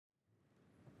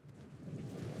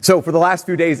So for the last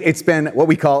few days, it's been what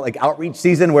we call like outreach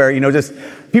season where, just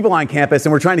people on campus,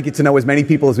 and we're trying to get to know as many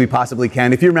people as we possibly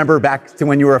can. If you remember back to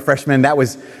when you were a freshman, that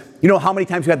was, how many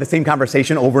times we had the same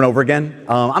conversation over and over again?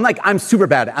 I'm super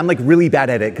bad. I'm like really bad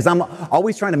at it because I'm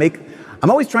always trying to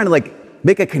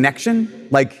make a connection.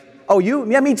 Like, oh, you?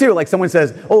 Yeah, me too. Like someone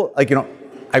says, oh,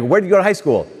 where did you go to high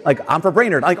school? Like, I'm from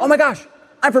Brainerd. I'm like, oh my gosh,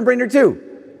 I'm from Brainerd too.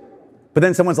 But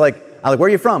then someone's like, where are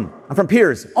you from? I'm from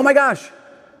Piers. Oh my gosh.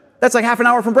 That's like half an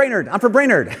hour from Brainerd. I'm from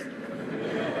Brainerd.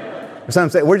 Or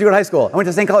some say, where'd you go to high school? I went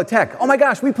to St. Cloud Tech. Oh my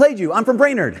gosh, we played you. I'm from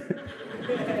Brainerd.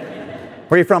 Where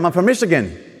are you from? I'm from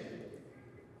Michigan.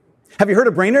 Have you heard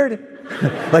of Brainerd?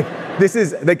 This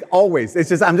is like always. It's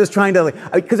just, I'm just trying to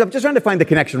because I'm just trying to find the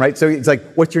connection, right? So it's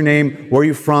like, what's your name? Where are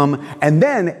you from? And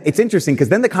then it's interesting because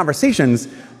then the conversations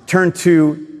turn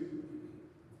to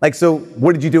so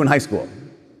what did you do in high school?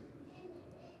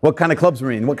 What kind of clubs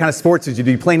were you in? What kind of sports did you do?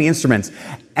 Do you play any instruments?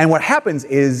 And what happens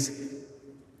is,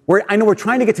 I know we're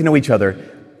trying to get to know each other,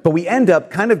 but we end up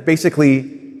kind of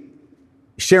basically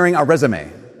sharing our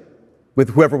resume with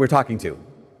whoever we're talking to.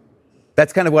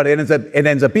 That's kind of what it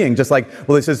ends up being. Just like,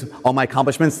 well, this is all my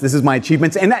accomplishments, this is my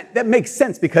achievements. And that makes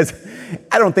sense because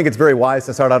I don't think it's very wise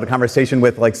to start out a conversation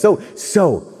with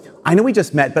so, I know we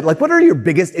just met, but what are your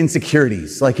biggest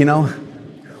insecurities?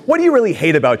 What do you really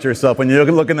hate about yourself when you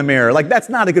look in the mirror? That's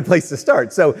not a good place to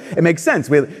start. So it makes sense.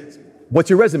 What's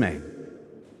your resume?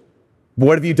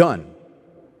 What have you done?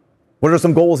 What are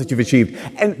some goals that you've achieved?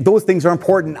 And those things are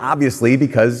important, obviously,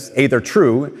 because A, they're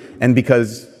true, and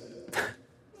because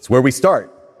it's where we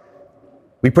start.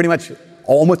 We pretty much,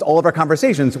 almost all of our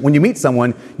conversations, when you meet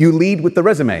someone, you lead with the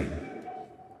resume.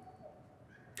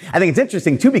 I think it's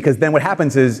interesting, too, because then what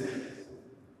happens is,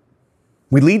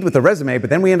 we lead with the resume, but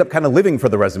then we end up kind of living for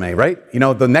the resume, right?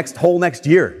 The next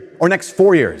year or next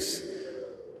 4 years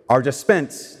are just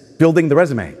spent building the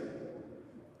resume.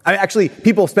 Actually,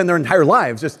 people spend their entire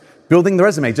lives just building the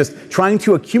resume, just trying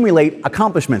to accumulate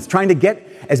accomplishments, trying to get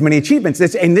as many achievements.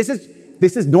 And this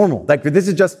is normal. This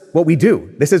is just what we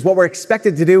do. This is what we're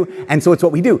expected to do, and so it's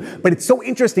what we do. But it's so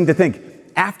interesting to think,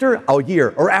 after a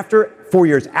year or after 4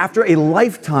 years, after a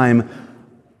lifetime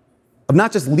of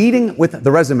not just leading with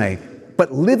the resume,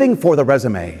 but living for the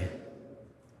resume,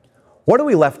 what are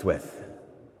we left with?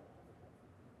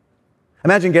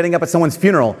 Imagine getting up at someone's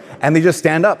funeral and they just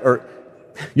stand up, or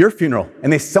your funeral,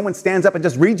 and someone stands up and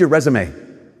just reads your resume.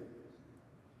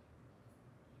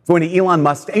 Going to Elon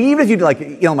Musk, and even if you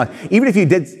did Elon Musk, even if you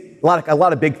did a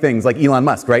lot of big things like Elon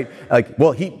Musk, right?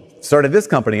 He started this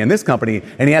company, and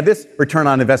he had this return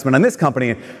on investment on this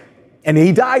company, and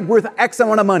he died worth X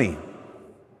amount of money.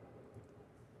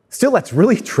 Still, that's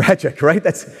really tragic, right?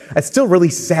 That's still really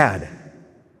sad.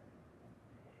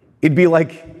 It'd be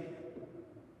like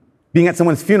being at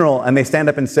someone's funeral and they stand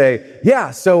up and say,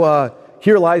 yeah, so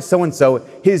here lies so-and-so.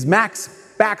 His max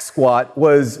back squat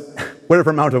was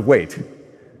whatever amount of weight.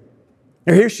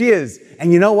 And here she is.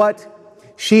 And you know what?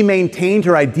 She maintained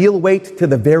her ideal weight to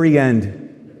the very end.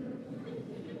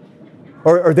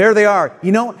 Or there they are.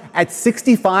 At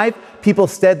 65, people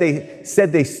said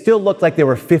they still looked like they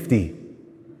were 50.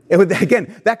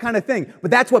 Again, that kind of thing.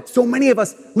 But that's what so many of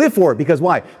us live for. Because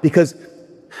why? Because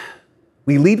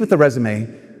we lead with the resume,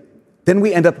 then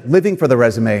we end up living for the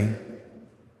resume.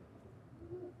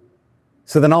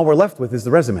 So then all we're left with is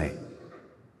the resume.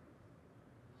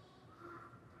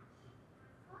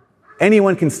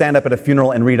 Anyone can stand up at a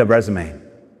funeral and read a resume.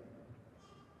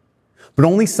 But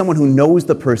only someone who knows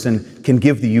the person can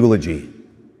give the eulogy.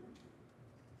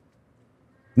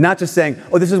 Not just saying,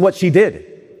 oh, this is what she did.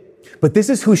 But this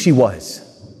is who she was.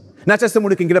 Not just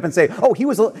someone who can get up and say, oh,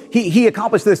 he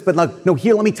accomplished this, but no,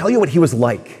 here, let me tell you what he was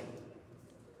like.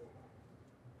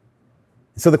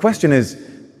 So the question is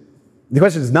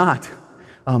not,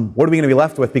 what are we going to be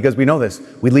left with? Because we know this.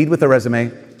 We lead with the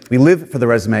resume, we live for the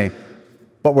resume,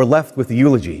 but we're left with the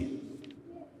eulogy.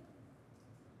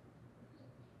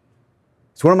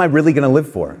 So what am I really going to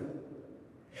live for?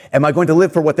 Am I going to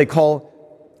live for what they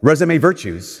call resume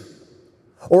virtues?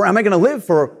 Or am I going to live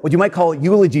for what you might call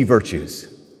eulogy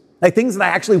virtues? Things that I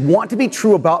actually want to be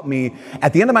true about me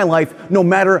at the end of my life, no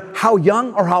matter how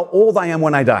young or how old I am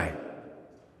when I die.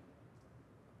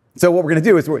 So what we're going to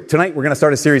do is tonight we're going to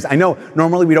start a series. I know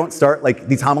normally we don't start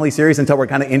these homily series until we're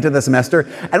kind of into the semester.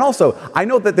 And also, I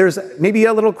know that there's maybe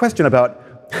a little question about,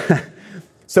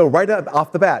 so right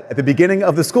off the bat, at the beginning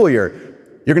of the school year,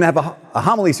 you're going to have a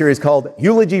homily series called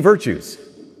Eulogy Virtues,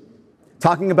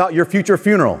 talking about your future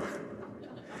funeral.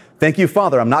 Thank you,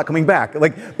 Father, I'm not coming back.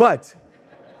 But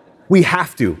we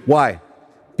have to. Why?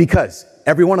 Because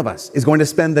every one of us is going to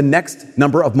spend the next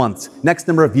number of months, next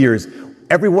number of years,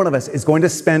 every one of us is going to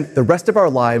spend the rest of our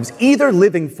lives either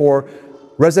living for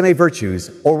resume virtues,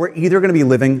 or we're either going to be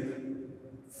living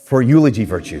for eulogy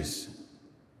virtues.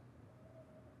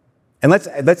 And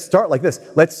let's start like this.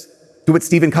 Let's do what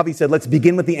Stephen Covey said. Let's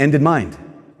begin with the end in mind.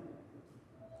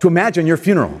 To imagine your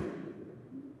funeral.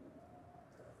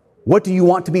 What do you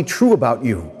want to be true about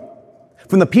you?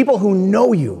 From the people who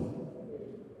know you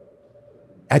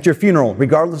at your funeral,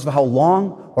 regardless of how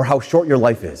long or how short your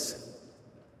life is.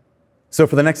 So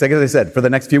for the next, like I said, for the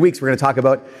next few weeks, we're going to talk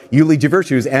about eulogy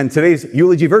virtues. And today's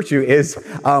eulogy virtue is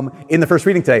in the first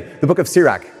reading today, the book of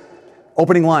Sirach.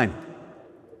 Opening line.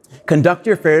 Conduct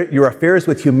your affairs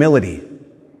with humility.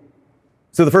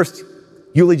 So the first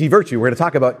eulogy virtue we're going to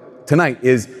talk about tonight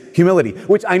is humility,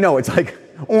 which I know it's like,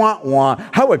 wah, wah,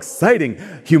 how exciting,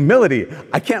 humility.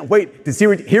 I can't wait to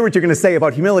hear what you're going to say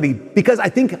about humility, because I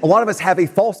think a lot of us have a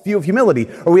false view of humility,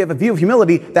 or we have a view of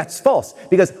humility that's false,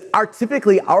 because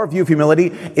typically our view of humility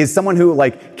is someone who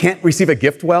can't receive a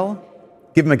gift well.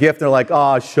 Give them a gift, they're like,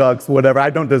 oh, shucks, whatever, I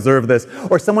don't deserve this.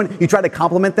 Or someone, you try to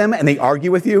compliment them and they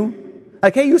argue with you.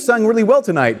 Like, hey, you sung really well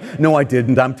tonight. No, I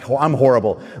didn't. I'm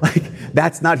horrible.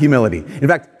 That's not humility. In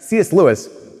fact, C.S. Lewis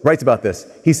writes about this.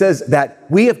 He says that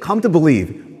we have come to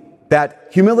believe that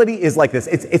humility is like this.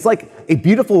 It's like a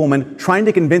beautiful woman trying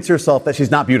to convince herself that she's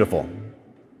not beautiful.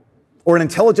 Or an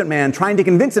intelligent man trying to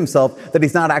convince himself that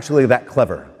he's not actually that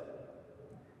clever.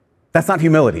 That's not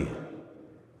humility.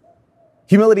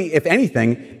 Humility, if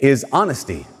anything, is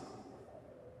honesty.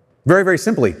 Very, very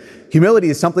simply, humility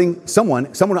is a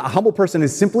humble person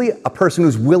is simply a person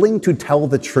who's willing to tell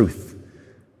the truth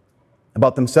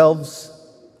about themselves,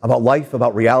 about life,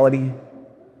 about reality.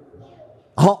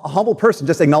 A humble person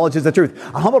just acknowledges the truth.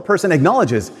 A humble person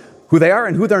acknowledges who they are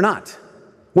and who they're not,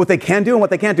 what they can do and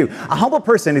what they can't do. A humble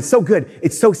person is so good,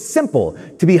 it's so simple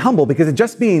to be humble, because it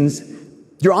just means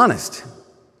you're honest.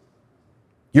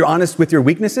 You're honest with your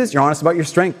weaknesses, you're honest about your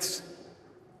strengths.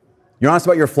 You're honest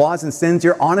about your flaws and sins.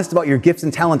 You're honest about your gifts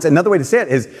and talents. Another way to say it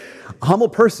is, a humble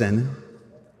person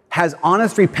has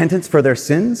honest repentance for their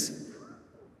sins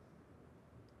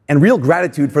and real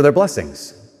gratitude for their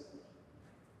blessings.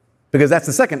 Because that's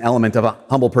the second element of a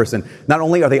humble person. Not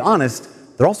only are they honest,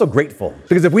 they're also grateful.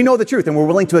 Because if we know the truth and we're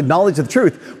willing to acknowledge the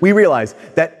truth, we realize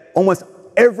that almost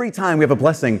every time we have a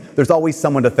blessing, there's always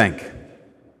someone to thank.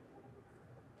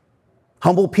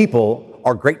 Humble people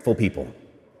are grateful people.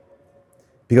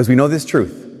 Because we know this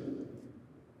truth.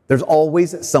 There's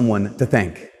always someone to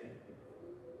thank.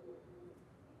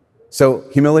 So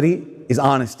humility is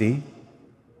honesty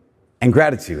and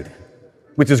gratitude,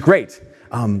 which is great.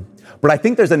 But I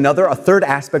think there's a third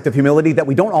aspect of humility that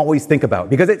we don't always think about.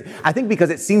 Because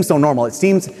it seems so normal. It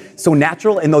seems so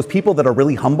natural in those people that are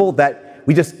really humble that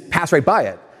we just pass right by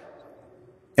it.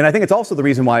 And I think it's also the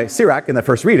reason why Sirach, in the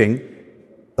first reading,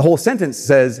 the whole sentence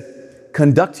says,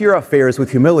 conduct your affairs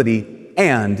with humility,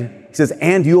 and, he says,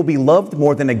 and you'll be loved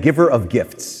more than a giver of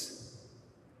gifts.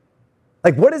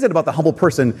 What is it about the humble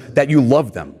person that you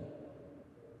love them?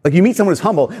 You meet someone who's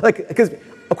humble, because,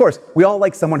 of course, we all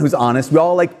like someone who's honest. We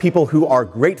all like people who are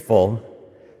grateful.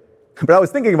 But I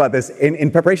was thinking about this in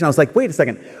preparation. I was like, wait a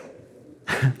second.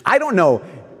 I don't know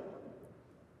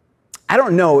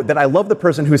that I love the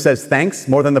person who says thanks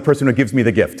more than the person who gives me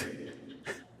the gift.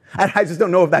 I just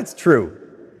don't know if that's true.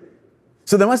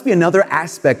 So there must be another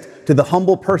aspect to the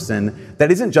humble person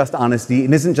that isn't just honesty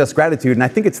and isn't just gratitude, and I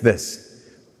think it's this.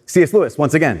 C.S. Lewis,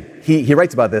 once again, he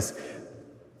writes about this.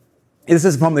 This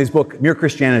is from his book, Mere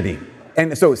Christianity.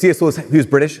 And so C.S. Lewis, who's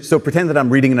British, so pretend that I'm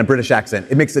reading in a British accent.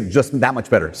 It makes it just that much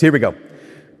better. So here we go.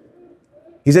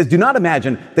 He says, do not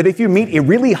imagine that if you meet a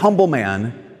really humble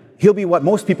man, he'll be what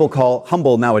most people call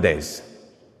humble nowadays.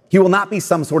 He will not be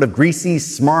some sort of greasy,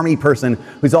 smarmy person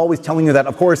who's always telling you that,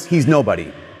 of course, he's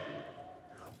nobody.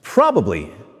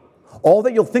 Probably, all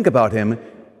that you'll think about him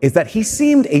is that he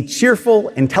seemed a cheerful,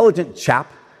 intelligent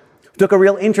chap who took a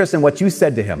real interest in what you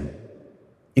said to him.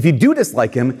 If you do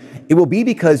dislike him, it will be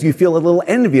because you feel a little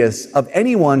envious of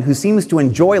anyone who seems to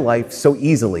enjoy life so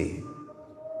easily.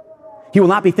 He will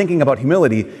not be thinking about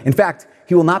humility. In fact,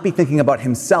 he will not be thinking about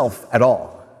himself at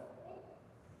all.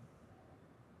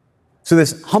 So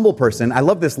this humble person, I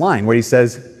love this line where he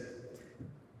says,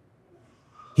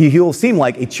 he will seem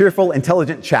like a cheerful,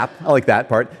 intelligent chap, I like that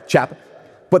part, chap,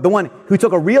 but the one who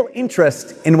took a real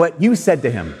interest in what you said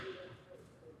to him.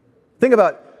 Think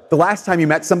about the last time you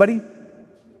met somebody,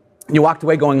 and you walked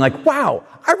away going like, wow,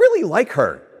 I really like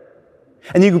her.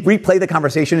 And you replay the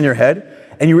conversation in your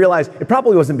head, and you realize it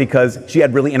probably wasn't because she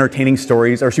had really entertaining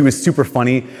stories or she was super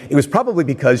funny. It was probably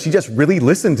because she just really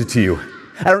listened to you.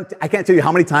 I can't tell you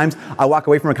how many times I walk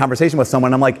away from a conversation with someone,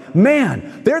 and I'm like,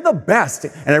 man, they're the best.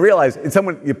 And I realize, and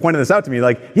someone you pointed this out to me,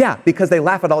 like, yeah, because they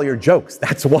laugh at all your jokes.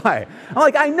 That's why. I'm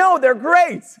like, I know, they're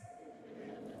great.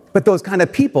 But those kind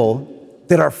of people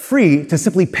that are free to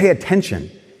simply pay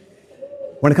attention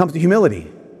when it comes to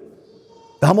humility.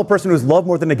 The humble person who is loved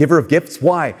more than a giver of gifts.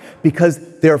 Why?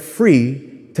 Because they're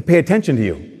free to pay attention to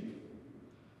you.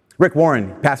 Rick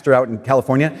Warren, pastor out in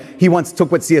California, he once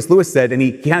took what C.S. Lewis said and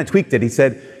he kind of tweaked it. He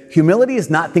said, humility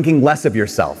is not thinking less of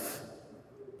yourself,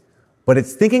 but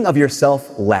it's thinking of yourself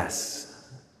less.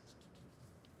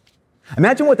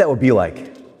 Imagine what that would be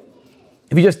like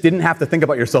if you just didn't have to think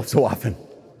about yourself so often.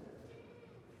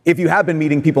 If you have been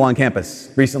meeting people on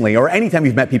campus recently, or anytime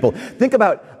you've met people, think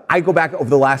about, I go back over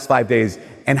the last 5 days,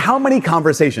 and how many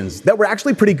conversations that were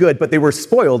actually pretty good, but they were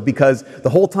spoiled because the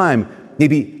whole time,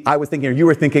 maybe I was thinking, or you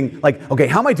were thinking, like, okay,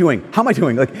 how am I doing? How am I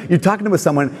doing? Like, you're talking with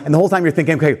someone, and the whole time you're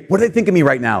thinking, okay, what do they think of me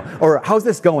right now? Or how's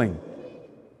this going?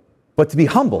 But to be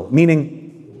humble,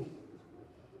 meaning,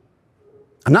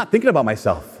 I'm not thinking about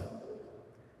myself.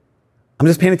 I'm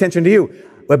just paying attention to you.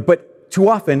 But too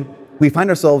often, we find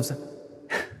ourselves,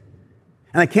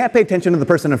 and I can't pay attention to the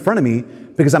person in front of me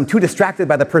because I'm too distracted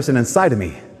by the person inside of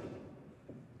me.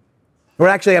 Or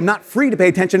actually, I'm not free to pay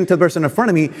attention to the person in front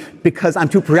of me because I'm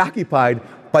too preoccupied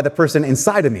by the person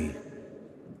inside of me.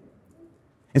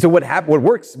 And so what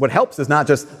helps is not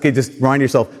just, okay, just remind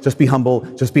yourself, just be humble,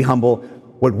 just be humble.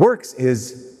 What works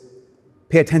is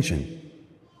pay attention.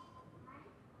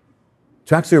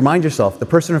 To actually remind yourself, the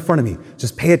person in front of me,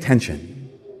 just pay attention.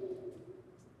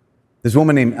 There's a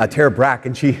woman named Tara Brach,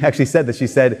 and she actually said this. She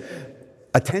said,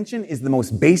 attention is the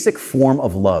most basic form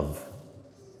of love.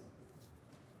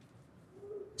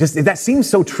 That seems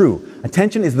so true.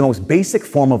 Attention is the most basic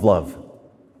form of love.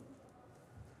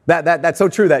 That's so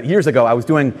true that years ago I was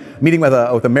doing a meeting with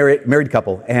a married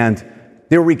couple, and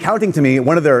they were recounting to me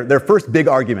one of their first big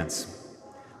arguments.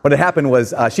 What had happened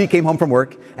was she came home from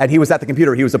work, and he was at the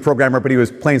computer. He was a programmer, but he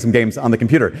was playing some games on the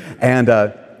computer. And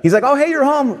he's like, oh, hey, you're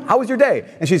home. How was your day?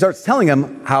 And she starts telling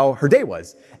him how her day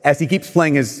was as he keeps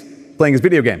playing his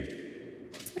video game.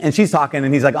 And she's talking,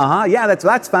 and he's like, yeah,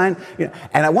 that's fine. You know,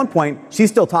 and at one point, she's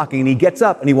still talking, and he gets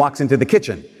up, and he walks into the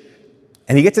kitchen.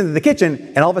 And he gets into the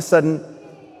kitchen, and all of a sudden,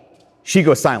 she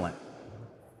goes silent.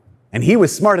 And he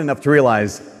was smart enough to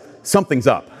realize something's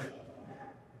up.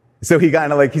 So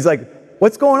he's like,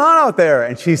 what's going on out there?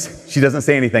 And she doesn't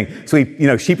say anything. So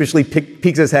he, sheepishly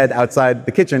peeks his head outside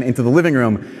the kitchen into the living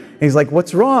room, and he's like,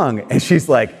 what's wrong? And she's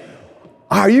like,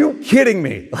 are you kidding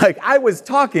me? Like, I was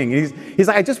talking. He's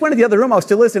like, I just went into the other room. I was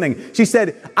still listening. She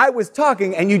said, I was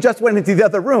talking and you just went into the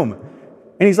other room.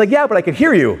 And he's like, yeah, but I could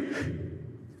hear you.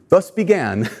 Thus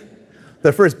began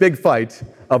the first big fight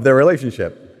of their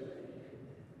relationship.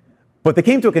 But they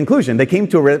came to a conclusion. They came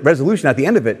to a resolution at the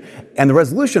end of it. And the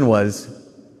resolution was,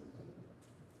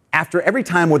 after every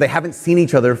time where they haven't seen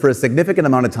each other for a significant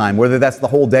amount of time, whether that's the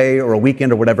whole day or a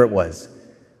weekend or whatever it was,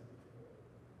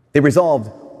 they resolved,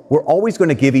 we're always going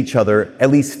to give each other at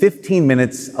least 15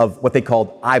 minutes of what they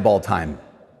called eyeball time.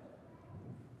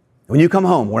 When you come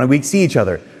home, when we see each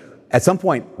other, at some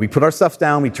point, we put our stuff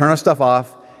down, we turn our stuff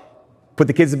off, put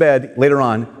the kids to bed later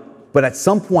on, but at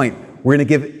some point, we're going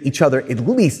to give each other at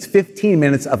least 15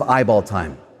 minutes of eyeball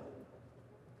time.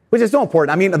 Which is so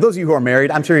important. I mean, those of you who are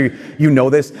married, I'm sure you know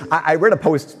this. I read a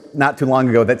post not too long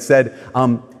ago that said,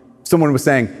 someone was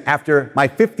saying, after my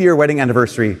 5th year wedding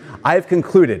anniversary, I have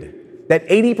concluded that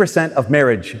 80% of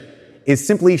marriage is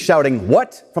simply shouting,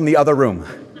 what, from the other room.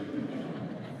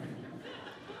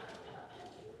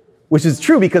 Which is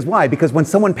true because why? Because when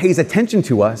someone pays attention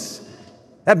to us,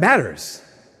 that matters.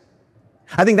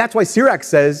 I think that's why Sirach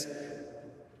says,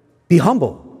 be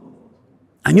humble,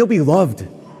 and you'll be loved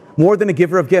more than a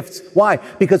giver of gifts. Why?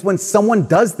 Because when someone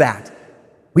does that,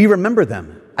 we remember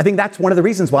them. I think that's one of the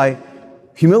reasons why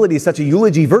humility is such a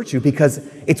eulogy virtue, because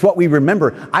it's what we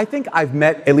remember. I think I've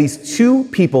met at least 2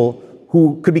 people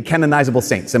who could be canonizable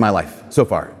saints in my life so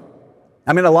far.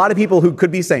 I mean, a lot of people who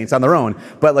could be saints on their own,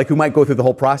 but who might go through the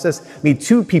whole process. I mean,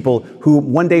 2 people who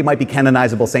one day might be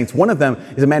canonizable saints. One of them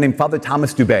is a man named Father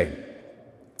Thomas Dubé.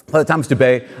 Father Thomas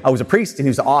Dubé was a priest, and he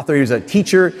was an author, he was a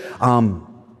teacher.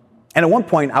 And at one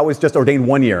point, I was just ordained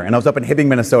 1 year, and I was up in Hibbing,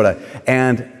 Minnesota,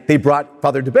 and they brought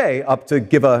Father Dubé up to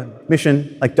give a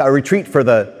mission, like a retreat for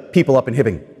the people up in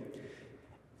Hibbing.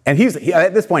 And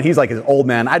at this point, he's like an old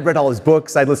man. I'd read all his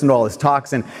books. I'd listened to all his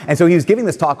talks. And so he was giving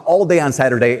this talk all day on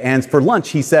Saturday. And for lunch,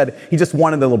 he said he just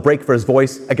wanted a little break for his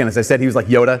voice. Again, as I said, he was like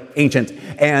Yoda, ancient.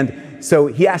 And so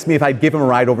he asked me if I'd give him a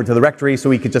ride over to the rectory so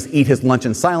he could just eat his lunch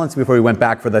in silence before he went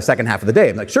back for the second half of the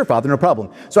day. I'm like, sure, Father, no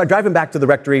problem. So I drive him back to the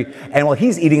rectory. And while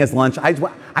he's eating his lunch, I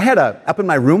had up in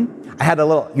my room, I had a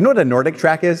little, you know what a Nordic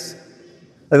track is?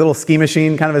 A little ski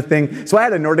machine kind of a thing. So I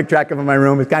had a Nordic track up in my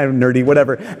room. It's kind of nerdy,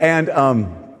 whatever. And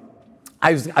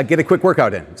I get a quick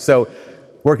workout in. So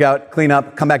work out, clean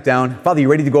up, come back down. Father, you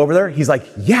ready to go over there? He's like,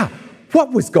 yeah,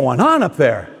 what was going on up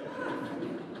there?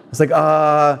 I was like,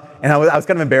 and I was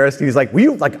kind of embarrassed. He was like, were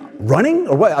you like running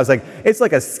or what? I was like, it's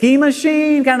like a ski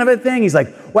machine kind of a thing. He's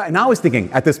like, what? And I was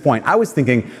thinking at this point,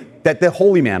 that the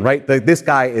holy man, right? This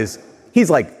guy he's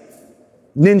like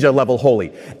ninja level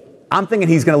holy. I'm thinking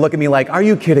he's going to look at me like, are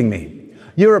you kidding me?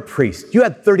 You're a priest. You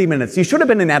had 30 minutes. You should have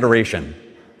been in adoration.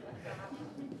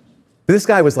 This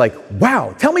guy was like,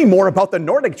 wow, tell me more about the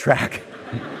Nordic track.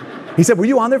 He said, were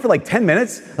you on there for like 10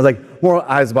 minutes? I was like, well,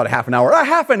 I was about a half an hour. A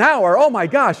half an hour? Oh my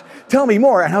gosh, tell me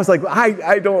more. And I was like,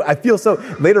 I feel so.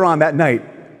 Later on that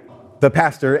night, the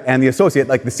pastor and the associate,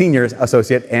 like the senior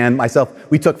associate and myself,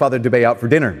 we took Father Dubé out for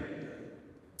dinner.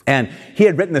 And he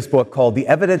had written this book called The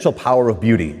Evidential Power of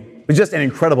Beauty. It's just an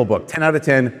incredible book, 10 out of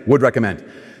 10, would recommend.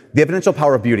 The Evidential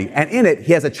Power of Beauty. And in it,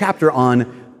 he has a chapter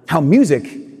on how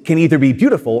music can either be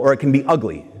beautiful or it can be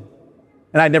ugly.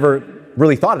 And I'd never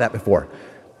really thought of that before.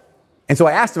 And so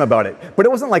I asked him about it, but it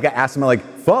wasn't like I asked him like,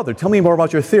 Father, tell me more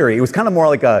about your theory. It was kind of more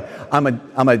like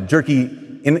I'm a jerky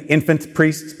infant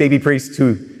priest, baby priest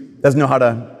who doesn't know how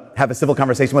to have a civil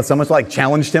conversation with someone, so I like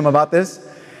challenged him about this.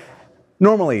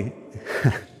 Normally,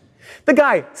 the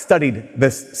guy studied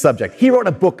this subject. He wrote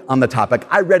a book on the topic.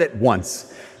 I read it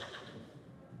once.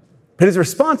 But his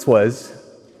response was,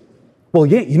 well,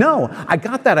 yeah, I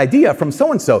got that idea from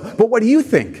so-and-so, but what do you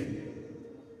think?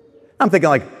 I'm thinking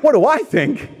like, what do I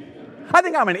think? I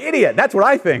think I'm an idiot. That's what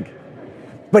I think.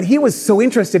 But he was so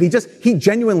interested. He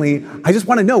genuinely, I just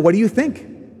want to know, what do you think?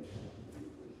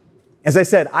 As I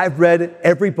said, I've read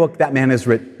every book that man has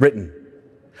written.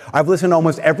 I've listened to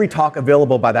almost every talk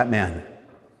available by that man.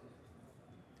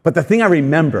 But the thing I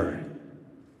remember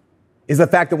is the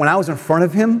fact that when I was in front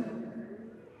of him,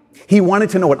 he wanted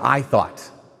to know what I thought.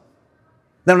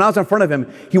 Then when I was in front of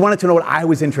him, he wanted to know what I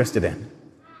was interested in.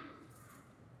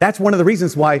 That's one of the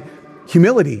reasons why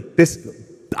humility, this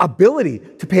ability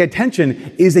to pay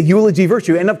attention, is a eulogy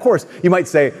virtue. And of course, you might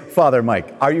say, Father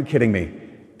Mike, are you kidding me?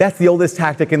 That's the oldest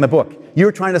tactic in the book. You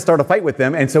were trying to start a fight with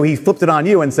him, and so he flipped it on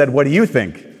you and said, what do you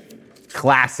think?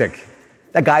 Classic.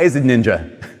 That guy is a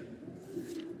ninja.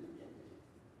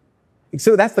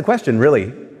 So that's the question,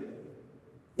 really.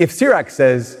 If Sirach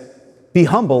says, be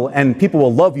humble and people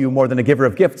will love you more than a giver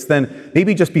of gifts, then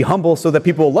maybe just be humble so that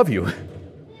people will love you.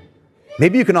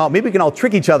 Maybe we can all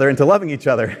trick each other into loving each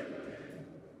other.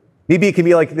 Maybe it can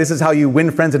be like, this is how you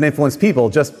win friends and influence people.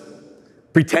 Just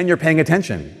pretend you're paying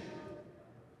attention.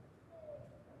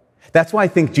 That's why I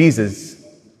think Jesus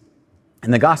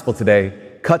in the gospel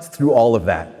today cuts through all of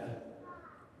that.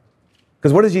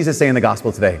 Because what does Jesus say in the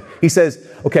gospel today? He says,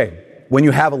 okay, when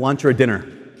you have a lunch or a dinner,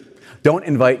 don't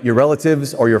invite your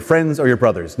relatives or your friends or your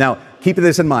brothers. Now, keep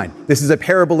this in mind. This is a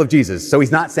parable of Jesus. So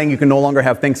he's not saying you can no longer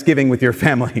have Thanksgiving with your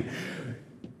family.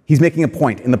 He's making a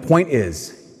point. And the point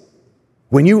is,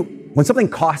 when something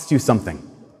costs you something,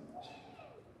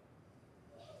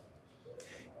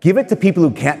 give it to people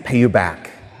who can't pay you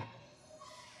back.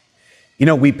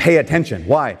 We pay attention.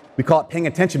 Why? We call it paying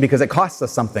attention because it costs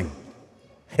us something.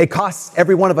 It costs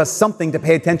every one of us something to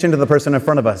pay attention to the person in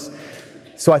front of us.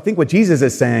 So I think what Jesus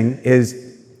is saying is,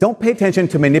 don't pay attention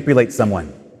to manipulate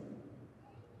someone.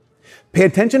 Pay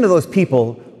attention to those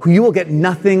people who you will get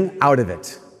nothing out of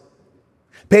it.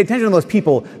 Pay attention to those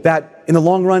people that, in the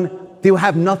long run, they will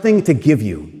have nothing to give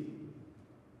you.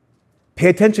 Pay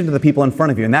attention to the people in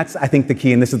front of you. And that's, I think, the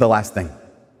key. And this is the last thing.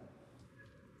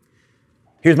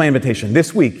 Here's my invitation.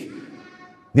 This week,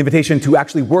 the invitation to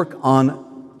actually work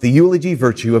on the eulogy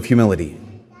virtue of humility,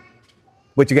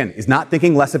 which, again, is not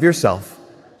thinking less of yourself,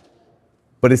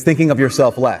 but is thinking of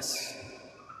yourself less.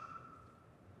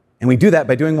 And we do that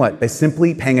by doing what? By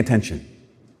simply paying attention.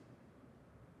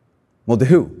 Well, to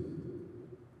who?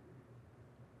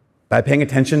 By paying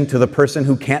attention to the person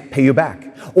who can't pay you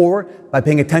back, or by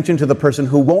paying attention to the person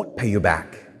who won't pay you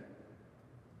back.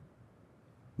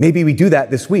 Maybe we do that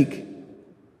this week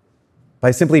by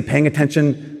simply paying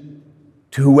attention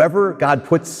to whoever God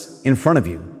puts in front of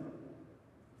you.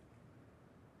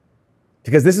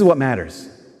 Because this is what matters.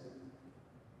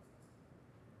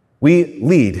 We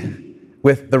lead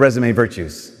with the resume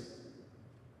virtues.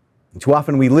 And too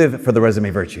often we live for the resume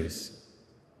virtues.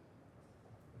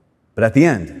 But at the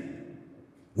end,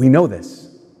 we know this.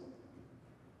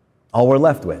 All we're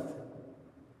left with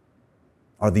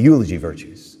are the eulogy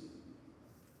virtues.